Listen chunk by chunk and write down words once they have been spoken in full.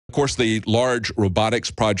Of course, the large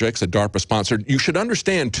robotics projects that DARPA sponsored, you should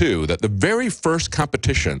understand, too, that the very first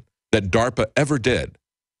competition that DARPA ever did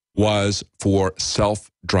was for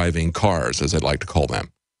self-driving cars, as I'd like to call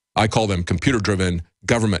them. I call them computer-driven,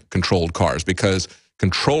 government-controlled cars, because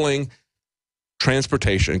controlling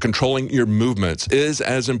transportation, controlling your movements is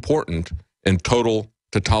as important in total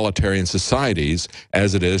totalitarian societies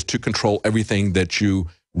as it is to control everything that you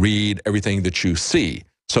read, everything that you see.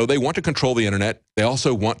 So they want to control the internet. They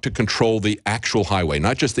also want to control the actual highway,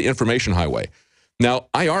 not just the information highway. Now,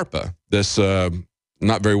 IARPA, this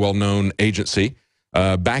not very well-known agency,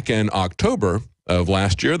 back in October of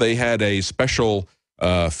last year, they had a special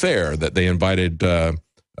fair that they invited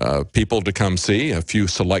people to come see, a few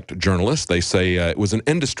select journalists. They say it was an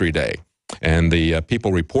industry day. And the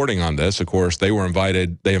people reporting on this, of course, they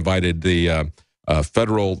invited the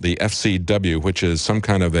federal, the FCW, which is some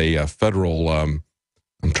kind of a federal,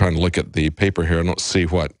 I'm trying to look at the paper here. I don't see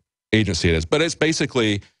what agency it is, but it's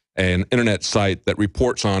basically an internet site that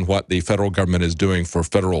reports on what the federal government is doing for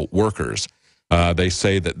federal workers. They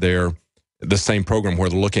say that they're the same program where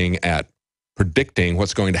they're looking at predicting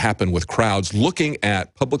what's going to happen with crowds, looking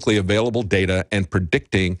at publicly available data and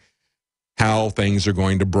predicting how things are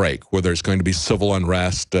going to break, whether it's going to be civil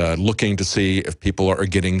unrest, looking to see if people are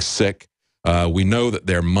getting sick. We know that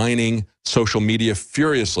they're mining social media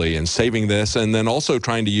furiously and saving this, and then also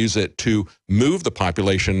trying to use it to move the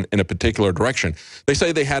population in a particular direction. They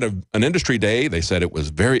say they had an industry day. They said it was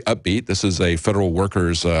very upbeat. This is a federal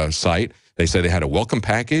workers site. They say they had a welcome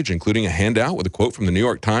package, including a handout with a quote from the New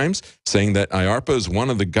York Times saying that IARPA is one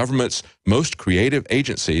of the government's most creative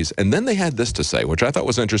agencies. And then they had this to say, which I thought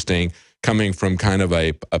was interesting, coming from kind of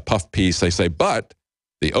a puff piece. They say, but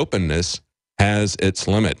the openness has its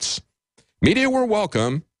limits. Media were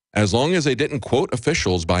welcome as long as they didn't quote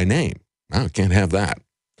officials by name. I can't have that.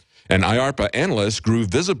 An IARPA analyst grew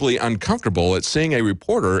visibly uncomfortable at seeing a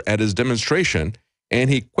reporter at his demonstration, and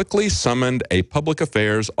he quickly summoned a public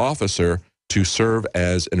affairs officer to serve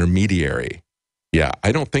as intermediary. Yeah,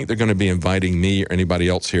 I don't think they're going to be inviting me or anybody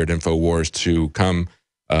else here at InfoWars to come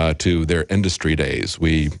to their industry days.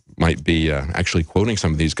 We might be actually quoting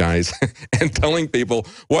some of these guys and telling people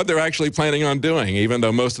what they're actually planning on doing, even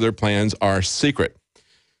though most of their plans are secret.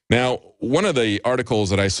 Now, one of the articles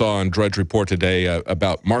that I saw on Drudge Report today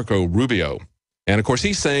about Marco Rubio, and of course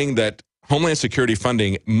he's saying that Homeland Security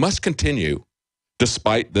funding must continue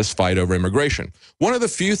despite this fight over immigration. One of the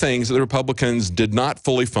few things that the Republicans did not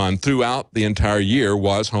fully fund throughout the entire year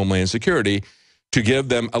was Homeland Security, to give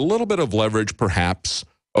them a little bit of leverage, perhaps,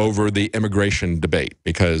 over the immigration debate,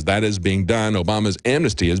 because that is being done. Obama's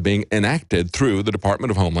amnesty is being enacted through the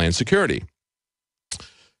Department of Homeland Security.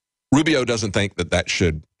 Rubio doesn't think that that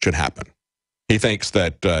should happen. He thinks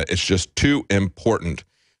that it's just too important.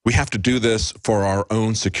 We have to do this for our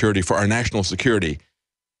own security, for our national security.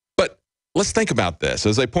 But let's think about this.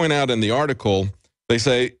 As they point out in the article, they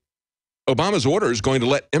say Obama's order is going to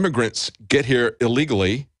let immigrants get here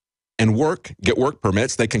illegally and get work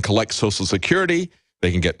permits. They can collect Social Security,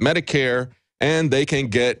 they can get Medicare, and they can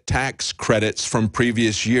get tax credits from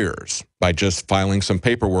previous years by just filing some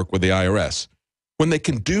paperwork with the IRS. When they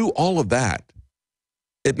can do all of that,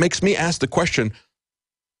 it makes me ask the question,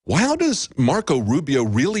 how does Marco Rubio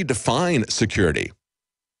really define security?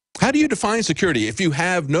 How do you define security if you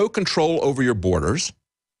have no control over your borders,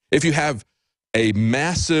 if you have a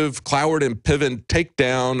massive Cloward and Piven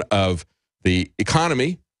takedown of the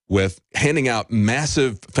economy with handing out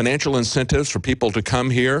massive financial incentives for people to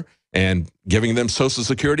come here and giving them Social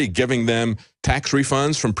Security, giving them tax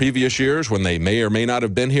refunds from previous years when they may or may not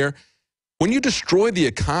have been here? When you destroy the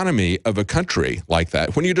economy of a country like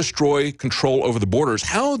that, when you destroy control over the borders,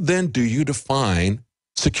 how then do you define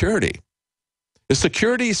security? Is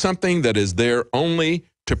security something that is there only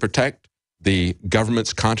to protect the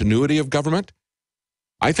government's continuity of government?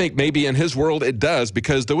 I think maybe in his world it does,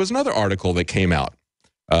 because there was another article that came out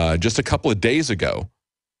just a couple of days ago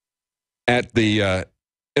at the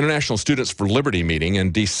International Students for Liberty meeting in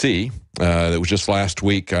D.C. That was just last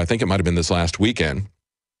week. I think it might have been this last weekend.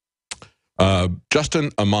 Justin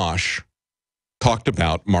Amash talked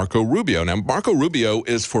about Marco Rubio. Now, Marco Rubio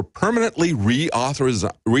is for permanently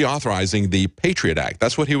reauthorizing the Patriot Act.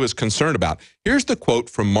 That's what he was concerned about. Here's the quote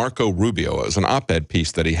from Marco Rubio. It was an op-ed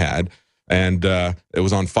piece that he had, and it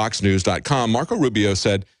was on foxnews.com. Marco Rubio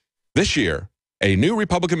said, this year, a new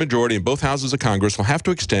Republican majority in both houses of Congress will have to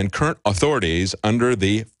extend current authorities under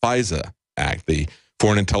the FISA Act, the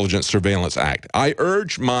Foreign Intelligence Surveillance Act. I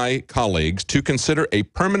urge my colleagues to consider a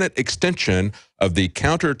permanent extension of the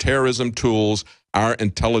counterterrorism tools our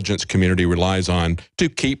intelligence community relies on to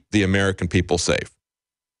keep the American people safe.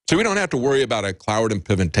 So we don't have to worry about a Cloward and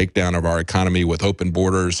Piven takedown of our economy with open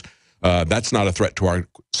borders. That's not a threat to our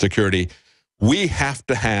security. We have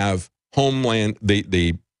to have Homeland,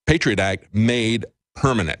 the Patriot Act made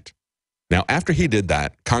permanent. Now, after he did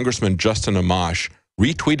that, Congressman Justin Amash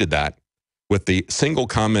retweeted that with the single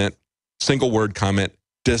word comment,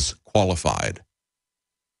 disqualified.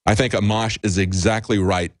 I think Amash is exactly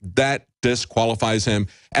right. That disqualifies him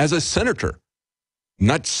as a senator,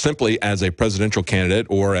 not simply as a presidential candidate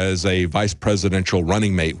or as a vice presidential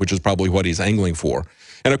running mate, which is probably what he's angling for.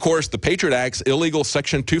 And of course, the Patriot Act's illegal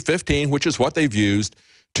Section 215, which is what they've used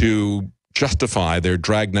to justify their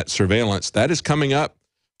dragnet surveillance, that is coming up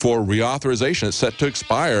for reauthorization. It's set to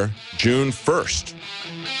expire June 1st.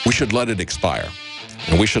 We should let it expire.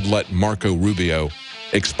 And we should let Marco Rubio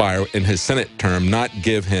expire in his Senate term, not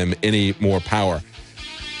give him any more power.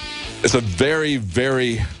 It's a very,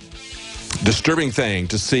 very disturbing thing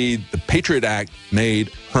to see the Patriot Act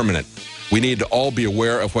made permanent. We need to all be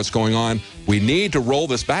aware of what's going on. We need to roll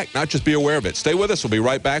this back, not just be aware of it. Stay with us. We'll be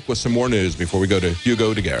right back with some more news before we go to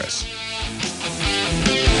Hugo de Garis.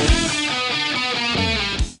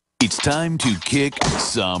 It's time to kick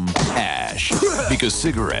some ash because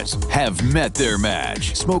cigarettes have met their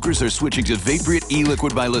match. Smokers are switching to Vaporite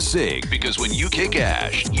e-liquid by LeSig because when you kick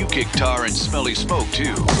ash, you kick tar and smelly smoke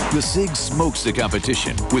too. LeSig smokes the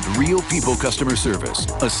competition with real people customer service,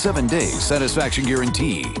 a 7-day satisfaction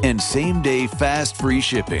guarantee, and same-day fast free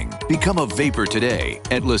shipping. Become a vapor today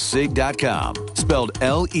at LeSig.com, spelled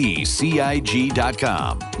LECIG.com.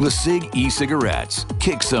 LeSig e-cigarettes.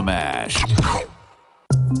 Kick some ash.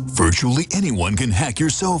 Virtually anyone can hack your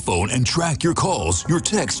cell phone and track your calls, your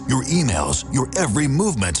texts, your emails, your every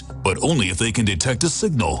movement, but only if they can detect a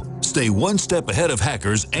signal. Stay one step ahead of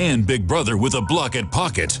hackers and Big Brother with a Block-It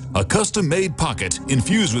Pocket, a custom-made pocket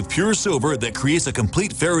infused with pure silver that creates a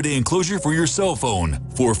complete Faraday enclosure for your cell phone.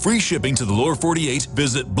 For free shipping to the lower 48,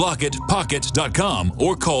 visit blockitpocket.com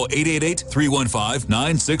or call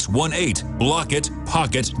 888-315-9618.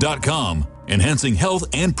 blockitpocket.com, enhancing health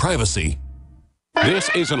and privacy.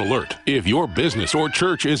 This is an alert. If your business or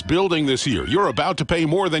church is building this year, you're about to pay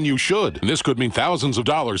more than you should. This could mean thousands of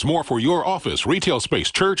dollars more for your office, retail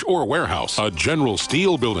space, church, or warehouse. A General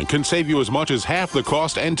Steel building can save you as much as half the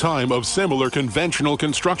cost and time of similar conventional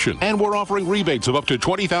construction. And we're offering rebates of up to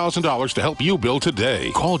 $20,000 to help you build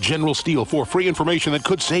today. Call General Steel for free information that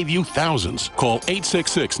could save you thousands. Call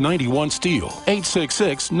 866-91-STEEL.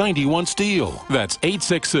 866-91-STEEL. That's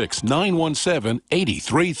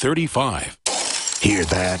 866-917-8335. Hear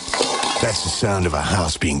that? That's the sound of a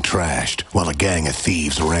house being trashed while a gang of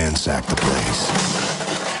thieves ransack the place.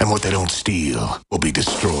 And what they don't steal will be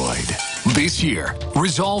destroyed. This year,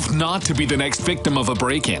 resolve not to be the next victim of a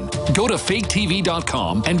break-in. Go to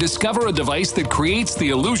faketv.com and discover a device that creates the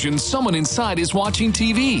illusion someone inside is watching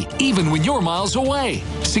TV, even when you're miles away.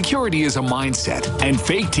 Security is a mindset, and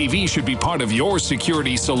Fake TV should be part of your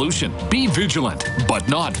security solution. Be vigilant, but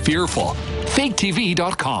not fearful.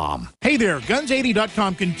 faketv.com. Hey there,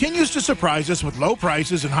 Guns80.com continues to surprise us with low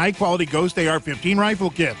prices and high-quality Ghost AR-15 rifle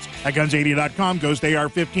kits. At Guns80.com, Ghost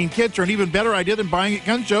AR-15 kits are an even better idea than buying at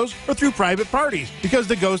gun shows or through private parties, because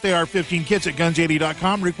the Ghost AR-15 kits at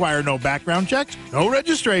Guns80.com require no background checks, no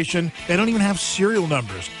registration, they don't even have serial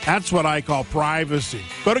numbers. That's what I call privacy.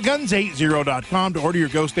 Go to Guns80.com to order your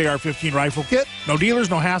Ghost AR-15 rifle kit. No dealers,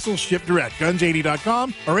 no hassles, ship direct.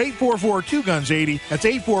 Guns80.com or 844-2GUNS80. That's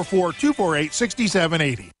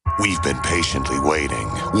 844-248-6780. We've been patiently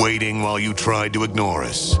waiting while you tried to ignore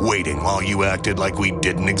us, waiting while you acted like we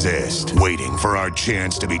didn't exist, waiting for our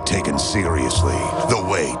chance to be taken seriously. The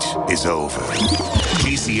wait is over.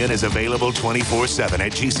 GCN is available 24/7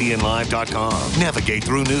 at GCNlive.com. Navigate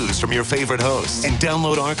through news from your favorite hosts and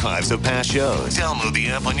download archives of past shows. Download the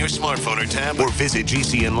app on your smartphone or tablet or visit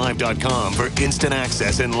GCNlive.com for instant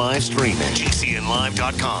access and live streaming.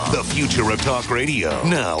 GCNlive.com, the future of talk radio,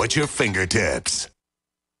 now at your fingertips.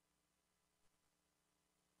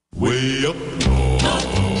 Way up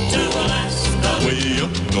north, to Alaska. Way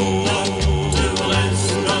up north, to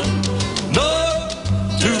Alaska. North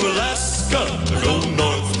to Alaska. Go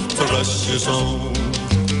north for precious home.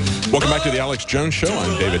 Welcome back to the Alex Jones Show.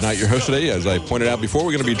 I'm David Knight, your host today. As I pointed out before,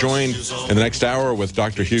 we're going to be joined in the next hour with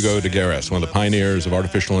Dr. Hugo de Garis, one of the pioneers of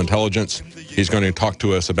artificial intelligence. He's going to talk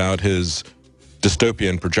to us about his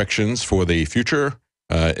dystopian projections for the future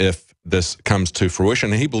if this comes to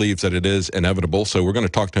fruition. And he believes that it is inevitable. So we're going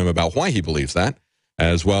to talk to him about why he believes that,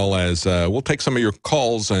 as well as we'll take some of your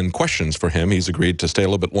calls and questions for him. He's agreed to stay a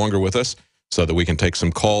little bit longer with us so that we can take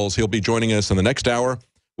some calls. He'll be joining us in the next hour.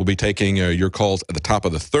 We'll be taking your calls at the top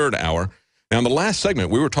of the third hour. Now, in the last segment,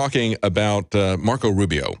 we were talking about Marco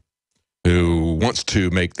Rubio. who wants to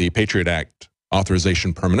make the Patriot Act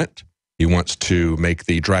authorization permanent. He wants to make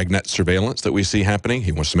the dragnet surveillance that we see happening.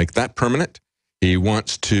 He wants to make that permanent. He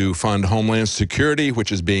wants to fund Homeland Security,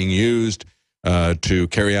 which is being used to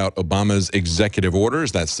carry out Obama's executive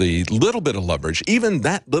orders. That's the little bit of leverage, even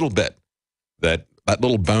that little bit, that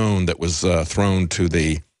little bone that was thrown to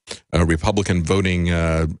the Republican voting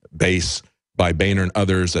base by Boehner and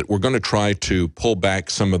others, that we're going to try to pull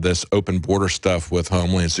back some of this open border stuff with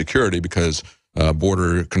Homeland Security because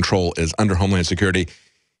border control is under Homeland Security.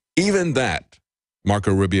 Even that,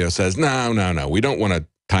 Marco Rubio says, no, we don't want to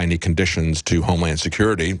tie any conditions to Homeland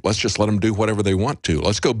Security. Let's just let them do whatever they want to.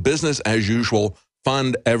 Let's go business as usual,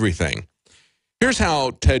 fund everything. Here's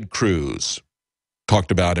how Ted Cruz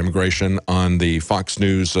talked about immigration on the Fox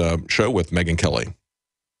News show with Megyn Kelly.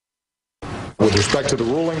 With respect to the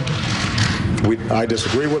ruling, I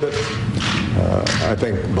disagree with it. I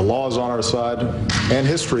think the law is on our side and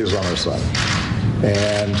history is on our side.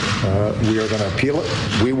 And we are going to appeal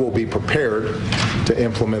it. We will be prepared to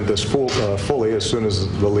implement this fully as soon as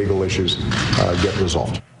the legal issues get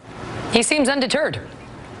resolved. He seems undeterred.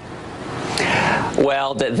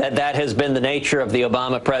 Well, that has been the nature of the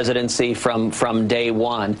Obama presidency from day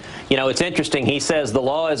one. You know, it's interesting. He says the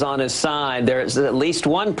law is on his side. There's at least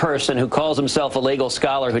one person who calls himself a legal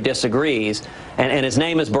scholar who disagrees, and his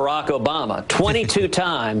name is Barack Obama. 22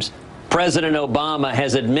 times President Obama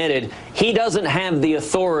has admitted he doesn't have the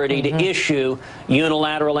authority to issue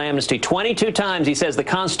unilateral amnesty. 22 times he says the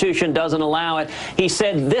Constitution doesn't allow it. He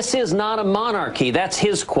said this is not a monarchy. That's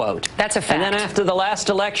his quote. That's a fact. And then after the last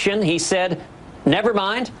election, he said, never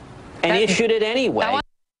mind, and issued it anyway.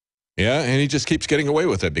 Yeah, and he just keeps getting away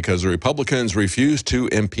with it because the Republicans refuse to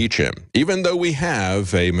impeach him. Even though we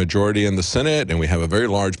have a majority in the Senate and we have a very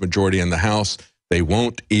large majority in the House, they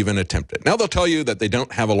won't even attempt it. Now they'll tell you that they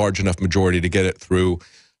don't have a large enough majority to get it through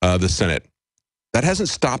the Senate. That hasn't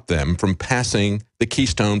stopped them from passing the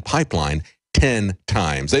Keystone Pipeline 10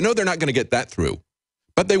 times. They know they're not going to get that through,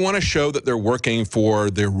 but they want to show that they're working for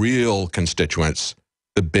their real constituents,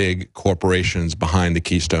 the big corporations behind the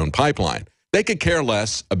Keystone Pipeline. They could care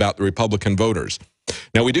less about the Republican voters.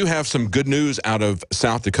 Now, we do have some good news out of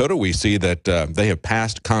South Dakota. We see that they have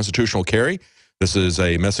passed constitutional carry. This is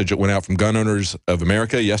a message that went out from Gun Owners of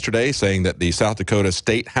America yesterday saying that the South Dakota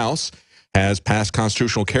State House has passed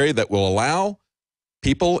constitutional carry that will allow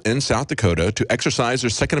people in South Dakota to exercise their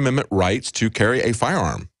Second Amendment rights to carry a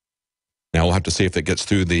firearm. Now, we'll have to see if it gets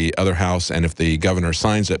through the other house and if the governor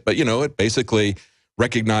signs it. But, you know, it basically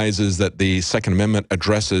recognizes that the Second Amendment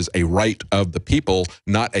addresses a right of the people,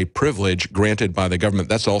 not a privilege granted by the government.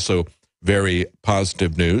 That's also very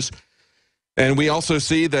positive news. And we also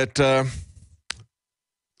see that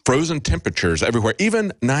frozen temperatures everywhere.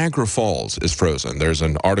 Even Niagara Falls is frozen. There's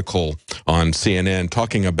an article on CNN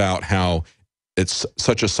talking about how it's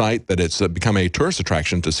such a sight that it's become a tourist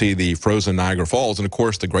attraction to see the frozen Niagara Falls. And, of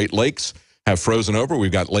course, the Great Lakes have frozen over.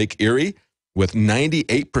 We've got Lake Erie with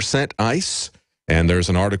 98% ice. And there's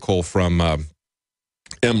an article from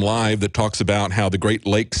MLive that talks about how the Great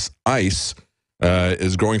Lakes ice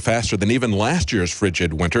is growing faster than even last year's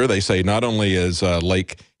frigid winter. They say not only is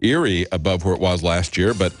Lake Erie above where it was last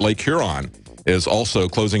year, but Lake Huron is also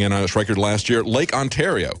closing in on its record last year. Lake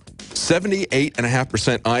Ontario,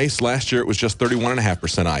 78.5% ice. Last year it was just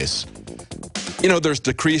 31.5% ice. You know, there's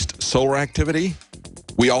decreased solar activity.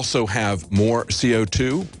 We also have more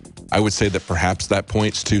CO2. I would say that perhaps that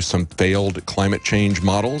points to some failed climate change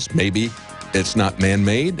models. Maybe it's not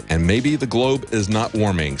man-made, and maybe the globe is not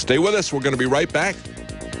warming. Stay with us. We're going to be right back.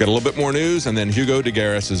 Got a little bit more news, and then Hugo de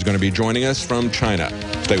Garis is going to be joining us from China.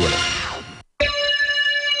 Stay with us.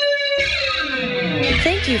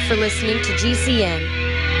 Thank you for listening to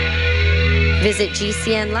GCN. Visit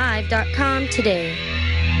GCNlive.com today.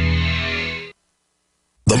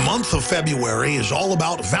 The month of February is all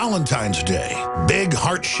about Valentine's Day. Big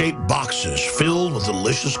heart-shaped boxes filled with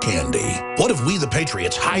delicious candy. What if we, the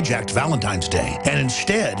Patriots, hijacked Valentine's Day and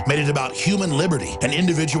instead made it about human liberty and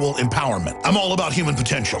individual empowerment? I'm all about human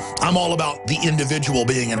potential. I'm all about the individual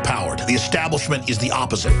being empowered. The establishment is the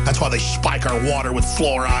opposite. That's why they spike our water with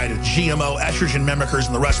fluoride, GMO, estrogen mimickers,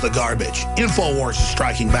 and the rest of the garbage. InfoWars is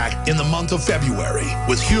striking back in the month of February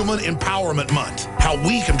with Human Empowerment Month. How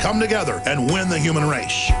we can come together and win the human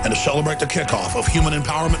race. And to celebrate the kickoff of Human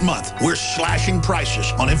Empowerment Month, we're slashing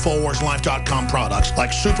prices on InfoWarsLife.com products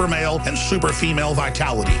like Super Male and Super Female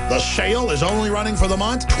Vitality. The sale is only running for the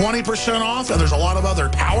month, 20% off, and there's a lot of other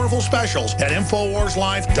powerful specials at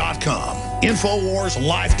InfoWarsLife.com.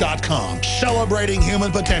 InfoWarsLife.com, celebrating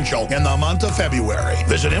human potential in the month of February.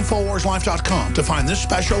 Visit InfoWarsLife.com to find this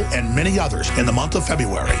special and many others in the month of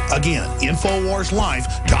February. Again,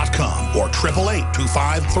 InfoWarsLife.com or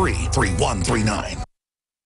 888-253-3139.